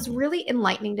 but it was really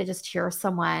enlightening to just hear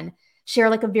someone share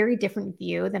like a very different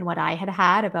view than what I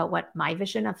had about what my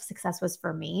vision of success was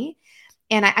for me.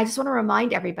 And I just want to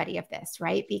remind everybody of this,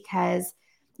 right? Because,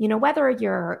 whether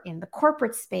you're in the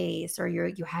corporate space or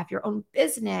you have your own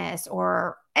business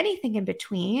or anything in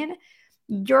between,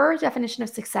 your definition of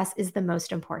success is the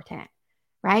most important.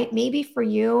 Right? Maybe for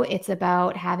you, it's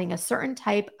about having a certain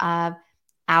type of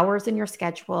hours in your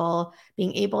schedule,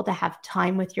 being able to have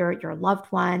time with your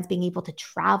loved ones, being able to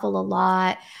travel a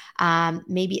lot.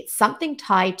 Maybe it's something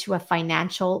tied to a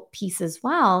financial piece as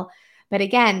well. But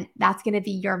again, that's going to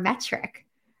be your metric,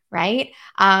 right?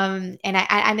 And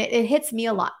it hits me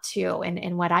a lot too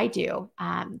in what I do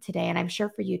today. And I'm sure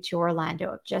for you too,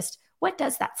 Orlando, just what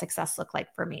does that success look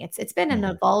like for me? It's been an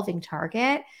evolving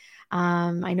target.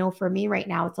 I know for me right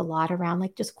now, it's a lot around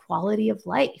like just quality of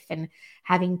life and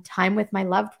having time with my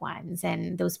loved ones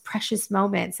and those precious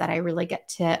moments that I really get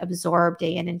to absorb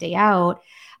day in and day out.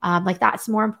 Like that's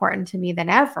more important to me than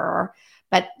ever.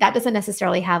 But that doesn't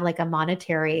necessarily have like a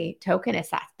monetary token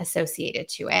associated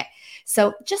to it.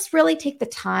 So just really take the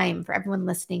time for everyone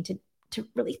listening to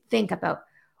really think about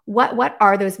what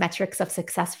are those metrics of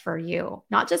success for you,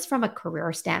 not just from a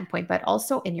career standpoint, but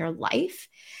also in your life.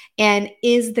 And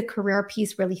is the career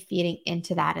piece really feeding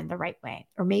into that in the right way?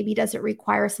 Or maybe does it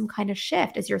require some kind of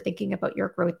shift as you're thinking about your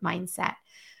growth mindset,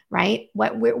 right?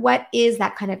 What is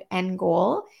that kind of end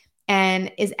goal?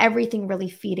 And is everything really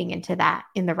feeding into that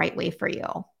in the right way for you?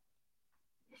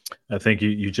 I think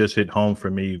you just hit home for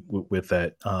me with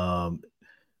that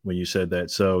when you said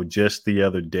that. So just the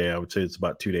other day, I would say it's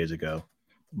about 2 days ago,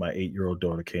 my 8-year-old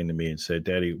daughter came to me and said,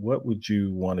 "Daddy, what would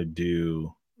you want to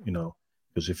do? You know,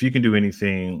 because if you can do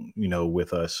anything,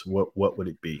 with us, what would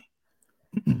it be?"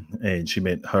 And she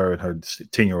meant her and her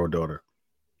 10-year-old daughter.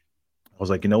 I was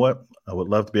like, you know what? I would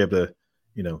love to be able to,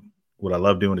 you know, what I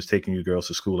love doing is taking you girls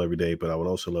to school every day, but I would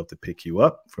also love to pick you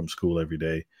up from school every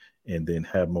day and then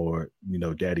have more,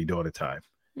 daddy daughter time.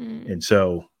 Mm, And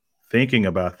so thinking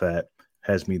about that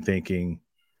has me thinking,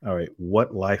 all right,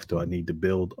 what life do I need to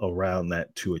build around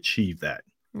that to achieve that?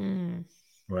 mm.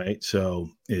 Right. So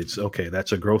it's okay.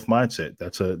 That's a growth mindset.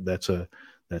 That's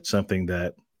something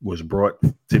that was brought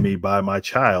to me by my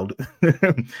child.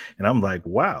 And I'm like,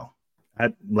 wow.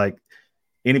 I like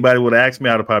anybody would ask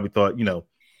me, I'd have probably thought,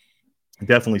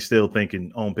 definitely still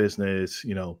thinking own business,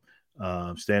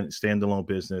 standalone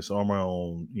business on my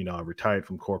own. I retired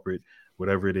from corporate,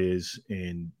 whatever it is,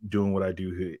 and doing what I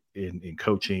do in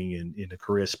coaching and in the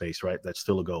career space, right? That's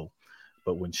still a goal.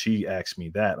 But when she asked me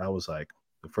that, I was like,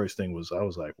 the first thing was, I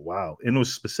was like, wow. And it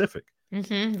was specific. What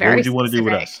Very would you want to do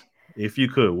with specific. us? If you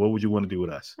could, what would you want to do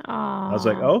with us? I was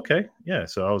like, Oh, oh, okay. Yeah.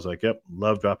 So I was like, yep,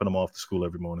 love dropping them off to school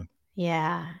every morning.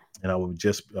 yeah. And I would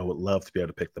love to be able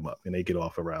to pick them up, and they get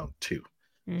off around 2.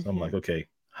 So I'm Hmm. like, okay,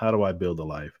 how do I build a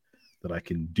life that I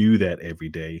can do that every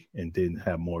day and then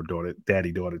have more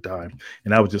daddy daughter time?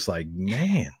 And I was just like,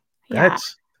 man, Yeah.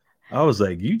 I was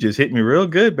like, you just hit me real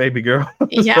good, baby girl.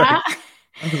 Yeah.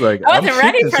 I was like, I I'm wasn't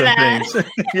ready shifting for some that. things.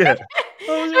 Yeah.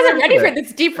 I wasn't I wasn't ready for ready for that.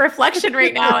 this deep reflection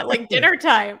right now at like dinner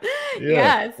time. Yeah.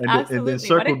 Yes, And then absolutely. What a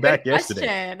circled good back yesterday.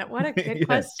 question. What a good Yeah.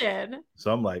 question.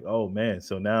 So I'm like, oh man.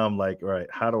 So now I'm like, all right,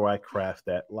 how do I craft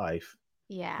that life?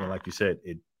 And Yeah. like you said,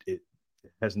 it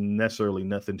has necessarily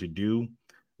nothing to do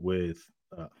with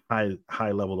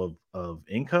high level of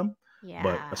income,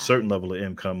 but a Yeah. certain level of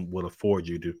income will afford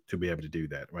you to be able to do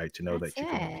that, right? To know That's that you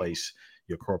can it. replace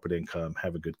your corporate income,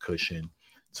 have a good cushion,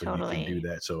 so you can do Totally.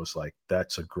 that. So it's like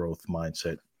that's a growth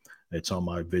mindset. It's on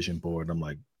my vision board. I'm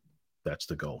like, that's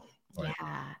the goal, right?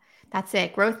 Yeah, that's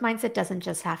it. Growth mindset doesn't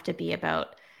just have to be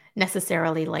about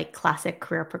necessarily like classic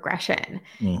career progression.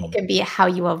 It Hmm. can be how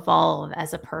you evolve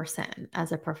as a person,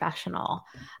 as a professional,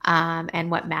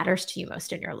 and what matters to you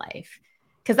most in your life.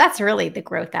 Because that's really the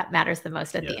growth that matters the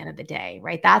most at Yeah, the end of the day,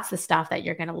 right? That's the stuff that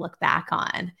you're going to look back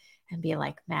on and be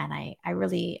like, man, I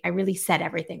really said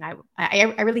everything.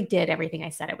 I really did everything I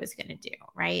said I was going to do,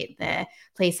 right? yeah. The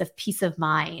place of peace of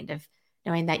mind, of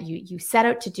knowing that you set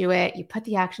out to do it, you put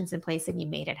the actions in place and you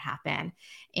made it happen,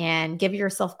 and give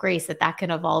yourself grace that that can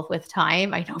evolve with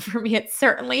time. I know for me it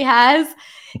certainly has.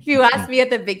 If you ask me at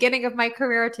the beginning of my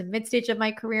career to mid stage of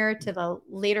my career to the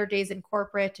later days in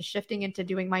corporate to shifting into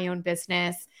doing my own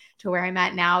business to where I'm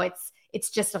at now, it's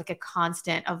just like a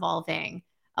constant evolving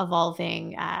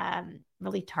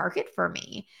really target for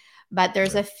me. But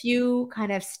there's Yeah. a few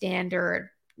kind of standard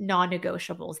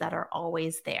non-negotiables that are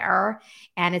always there,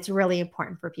 and it's really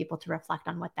important for people to reflect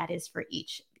on what that is for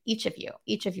each of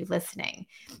you listening,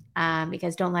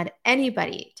 because don't let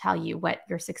anybody tell you what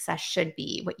your success should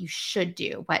be, what you should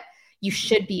do, what you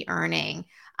should be earning,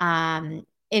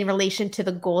 in relation to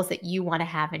the goals that you want to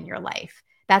have in your life.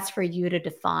 That's for you to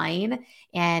define.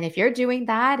 And if you're doing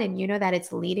that and you know that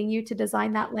it's leading you to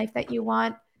design that life that you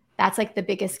want, that's like the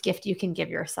biggest gift you can give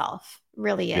yourself.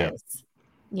 Really Yeah. is.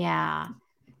 Yeah.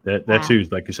 That's Yeah.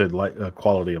 huge. Like you said,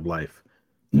 quality of life.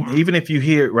 Yeah. Even if you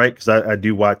hear it, right? Because I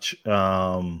do watch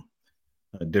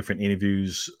different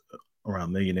interviews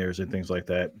around millionaires and things like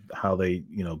that, how they,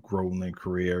 grow in their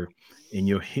career. And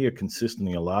you'll hear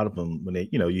consistently a lot of them when they,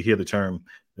 you hear the term,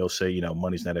 they'll say,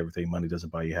 money's not everything. Money doesn't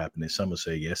buy you happiness. Some will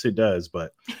say, yes, it does.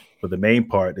 But for the main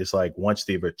part, it's like once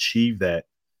they've achieved that,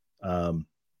 um,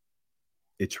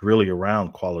 it's really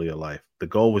around quality of life. The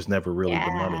goal was never really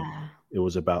the money. Yeah. It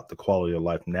was about the quality of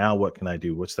life. Now, what can I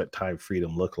do? What's that time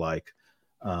freedom look like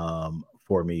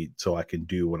for me so I can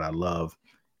do what I love?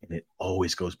 and it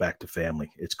always goes back to family.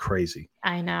 It's crazy.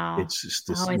 I know. It's just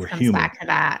this, Always we're comes human. back to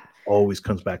that. Always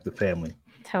comes back to family.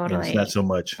 And it's not Totally. so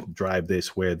much drive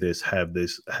this, wear this, have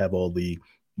all the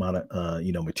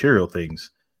material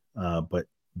things, but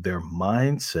their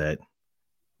mindset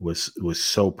was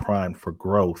so primed for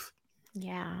growth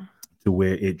Yeah. to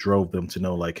where it drove them to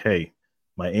know, like, hey,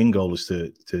 my end goal is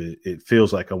to it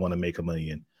feels like I want to make 1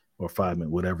 million or 5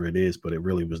 million, whatever it is, but it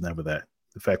really was never that.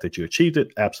 The fact that you achieved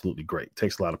it, absolutely great.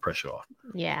 Takes a lot of pressure off.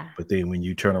 Yeah. But then when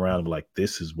you turn around and be like,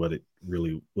 this is what it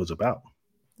really was about.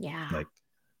 Yeah. Like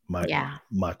my Yeah.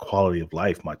 my quality of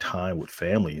life, my time with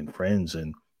family and friends,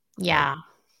 and like Yeah.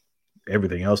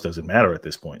 everything else doesn't matter at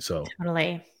this point. So,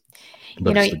 Totally. You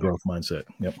but know, it's the growth mindset.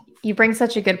 Yep. you bring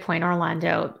such a good point,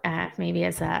 Orlando. Maybe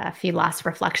as a few last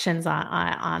reflections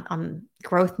on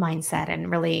growth mindset and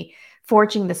really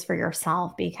forging this for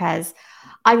yourself, because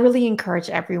I really encourage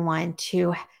everyone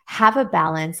to have a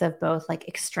balance of both like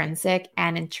extrinsic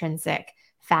and intrinsic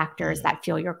factors that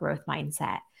fuel your growth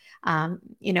mindset.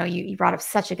 You brought up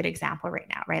such a good example right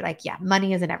now, right? Like, yeah,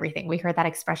 money isn't everything. We heard that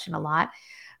expression a lot,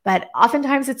 but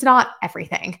oftentimes it's not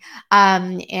everything.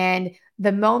 And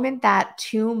the moment that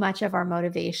too much of our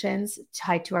motivations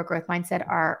tied to our growth mindset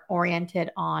are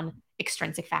oriented on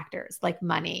extrinsic factors like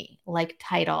money, like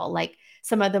title, like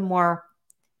some of the more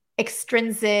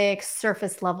extrinsic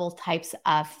surface level types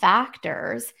of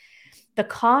factors, the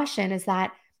caution is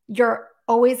that you're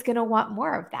always going to want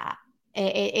more of that.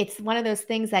 It's one of those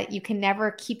things that you can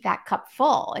never keep that cup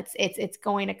full. It's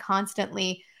going to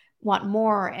constantly want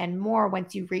more and more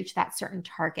once you reach that certain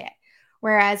target.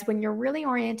 Whereas when you're really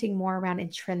orienting more around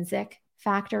intrinsic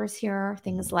factors here,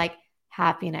 things like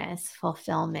happiness,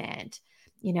 fulfillment,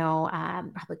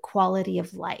 probably quality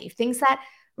of life, things that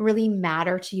really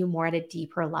matter to you more at a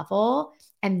deeper level.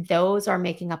 And those are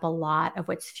making up a lot of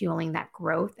what's fueling that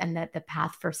growth and the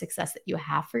path for success that you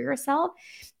have for yourself.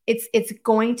 It's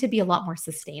going to be a lot more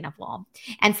sustainable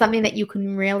and something that you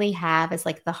can really have as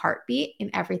like the heartbeat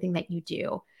in everything that you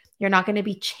do. You're not going to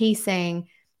be chasing,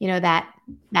 that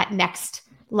next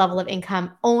level of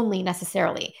income only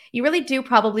necessarily. You really do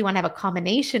probably want to have a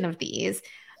combination of these.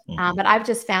 But I've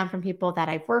just found from people that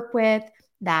I've worked with,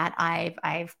 that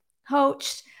I've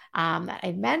coached, that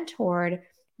I've mentored,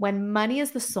 when money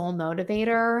is the sole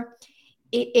motivator,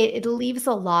 it leaves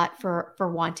a lot for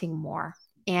wanting more.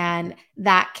 And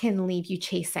that can leave you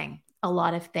chasing a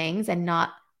lot of things and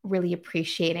not really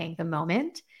appreciating the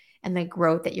moment and the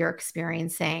growth that you're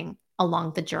experiencing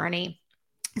along the journey.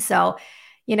 So,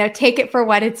 take it for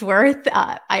what it's worth.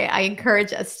 I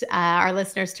encourage our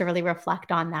listeners to really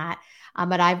reflect on that.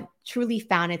 But I've truly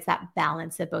found it's that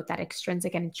balance of both that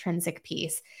extrinsic and intrinsic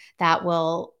piece that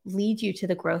will lead you to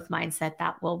the growth mindset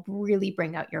that will really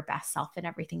bring out your best self in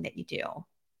everything that you do.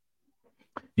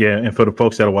 Yeah. And for the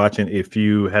folks that are watching, if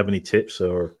you have any tips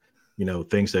or,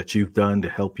 things that you've done to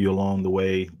help you along the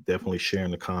way, definitely share in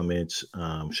the comments.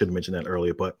 Should have mentioned that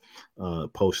earlier, but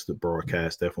post the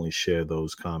broadcast, definitely share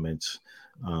those comments,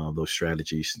 those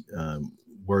strategies,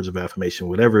 words of affirmation,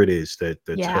 whatever it is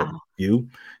that's helped you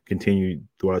continue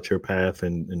throughout your path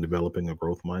and developing a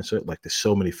growth mindset. Like, there's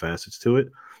so many facets to it,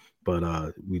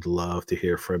 but we'd love to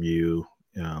hear from you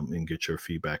and get your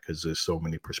feedback, because there's so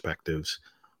many perspectives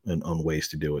and on ways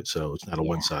to do it. So it's not a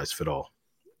one size fit all.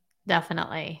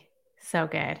 Definitely. So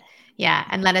good. Yeah.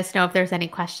 And let us know if there's any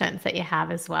questions that you have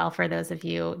as well for those of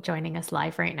you joining us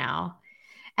live right now.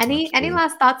 Any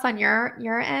last thoughts on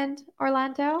your end,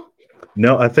 Orlando?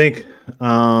 No, I think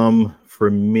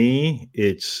for me,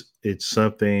 it's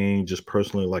something just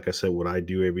personally, like I said, what I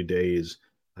do every day is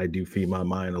I do feed my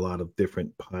mind a lot of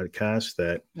different podcasts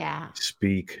that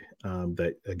speak,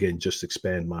 that again, just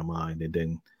expand my mind, and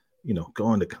then,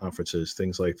 going to conferences,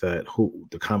 things like that,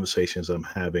 the conversations I'm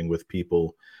having with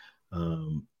people.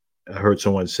 I heard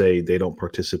someone say they don't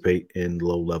participate in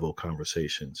low-level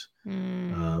conversations.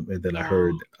 And then I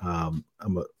heard, I'm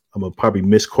gonna probably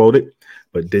misquote it,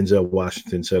 but Denzel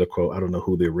Washington said a quote. I don't know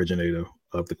who the originator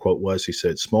of the quote was. He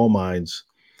said, "Small minds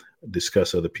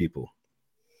discuss other people.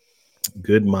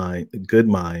 Good minds.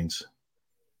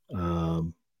 What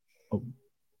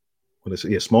is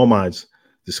it? Yeah, small minds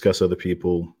discuss other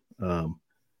people.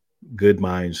 Good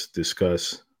minds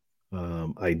discuss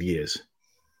ideas.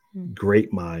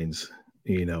 Great minds,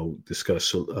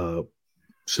 discuss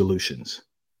solutions."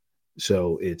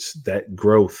 So it's that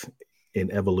growth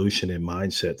in evolution and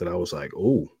mindset that I was like,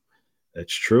 oh,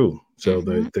 that's true. So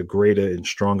the greater and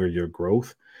stronger your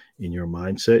growth in your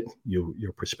mindset,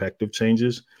 your perspective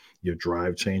changes, your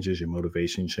drive changes, your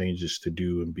motivation changes to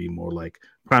do and be more like.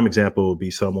 Prime example would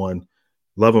be someone,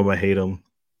 love him or hate him,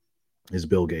 is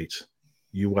Bill Gates.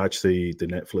 You watch the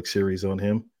Netflix series on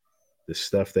him, the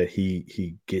stuff that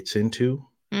he gets into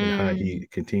and how Mm, he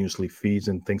continuously feeds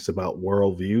and thinks about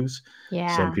worldviews. Some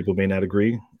yeah. people may not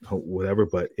agree, whatever,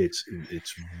 but it's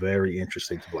very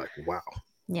interesting to be like, wow,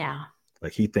 Yeah.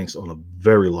 like he thinks on a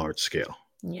very large scale,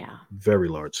 Yeah. very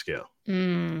large scale.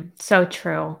 So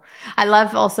true. I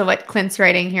love also what Clint's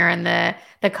writing here in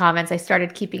the comments. I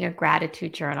started keeping a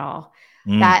gratitude journal.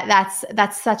 Mm,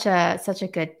 That's such a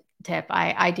good tip.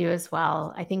 I do as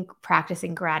well. I think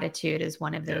practicing gratitude is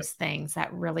one of yeah, those things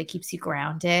that really keeps you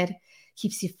grounded,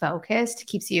 keeps you focused,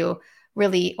 keeps you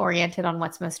really oriented on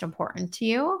what's most important to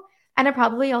you. And it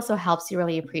probably also helps you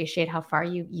really appreciate how far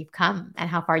you've come and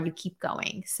how far you keep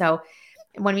going. So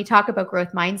when we talk about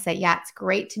growth mindset, yeah, it's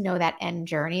great to know that end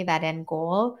journey, that end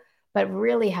goal, but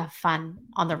really have fun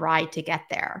on the ride to get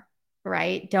there,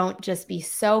 right? Don't just be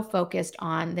so focused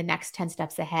on the next 10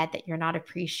 steps ahead that you're not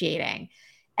appreciating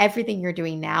everything you're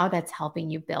doing now that's helping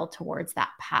you build towards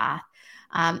that path.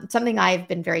 Something I've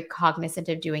been very cognizant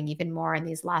of doing even more in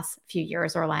these last few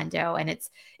years, Orlando, and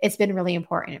it's been really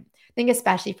important. I think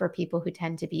especially for people who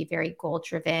tend to be very goal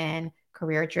driven,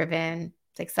 career driven,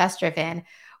 success driven,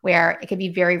 where it can be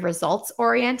very results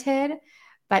oriented,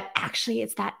 but actually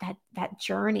it's that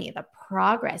journey, the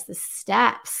progress, the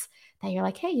steps that you're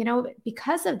like, hey,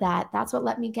 because of that, that's what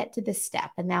let me get to this step,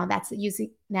 and now that's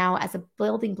using now as a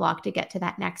building block to get to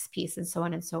that next piece, and so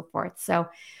on and so forth. So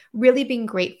really being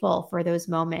grateful for those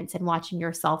moments and watching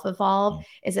yourself evolve mm,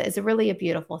 is a really a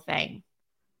beautiful thing.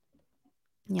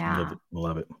 love Yeah. it,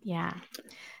 love it. Yeah.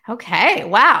 Okay.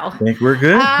 Wow. Think we're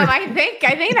good. I think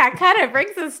that kind of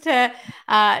brings us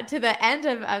to the end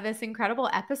of this incredible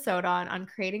episode on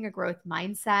creating a growth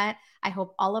mindset. I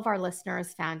hope all of our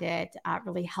listeners found it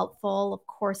really helpful. Of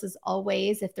course, as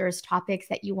always, if there's topics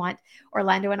that you want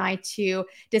Orlando and I to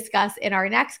discuss in our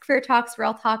next Career Talks,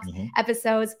 Real Talks Hmm.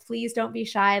 episodes, please don't be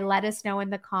shy. Let us know in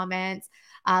the comments.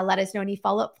 Let us know any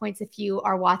follow up points if you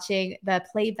are watching the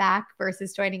playback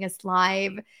versus joining us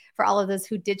live. For all of those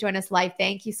who did join us live,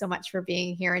 thank you so much for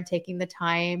being here and taking the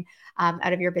time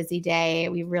out of your busy day.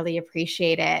 We really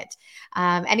appreciate it.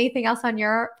 Anything else on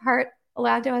your part,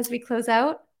 Orlando, as we close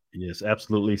out? Yes,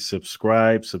 absolutely.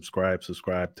 Subscribe to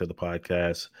the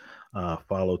podcast.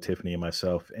 Follow Tiffany and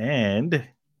myself. And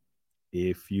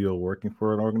if you are working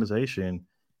for an organization,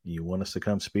 you want us to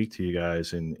come speak to you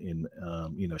guys and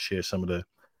share some of the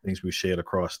things we shared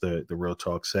across the Real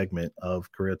Talk segment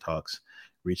of Career Talks,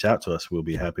 reach out to us. We'll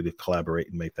be happy to collaborate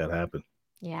and make that happen.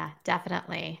 Yeah,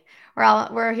 definitely.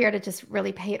 We're here to just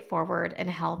really pay it forward and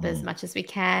help as Mm. much as we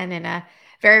can in a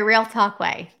very real talk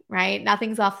way, right?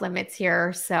 Nothing's off limits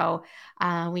here. So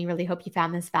we really hope you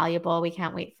found this valuable. We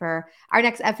can't wait for our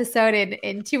next episode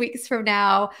in 2 weeks from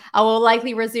now. We'll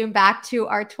likely resume back to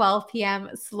our 12 p.m.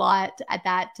 slot at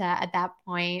that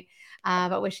point.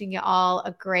 But wishing you all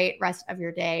a great rest of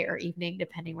your day or evening,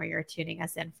 depending where you're tuning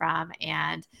us in from.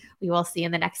 And we will see you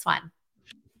in the next one.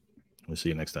 We'll see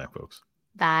you next time, folks.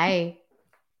 Bye.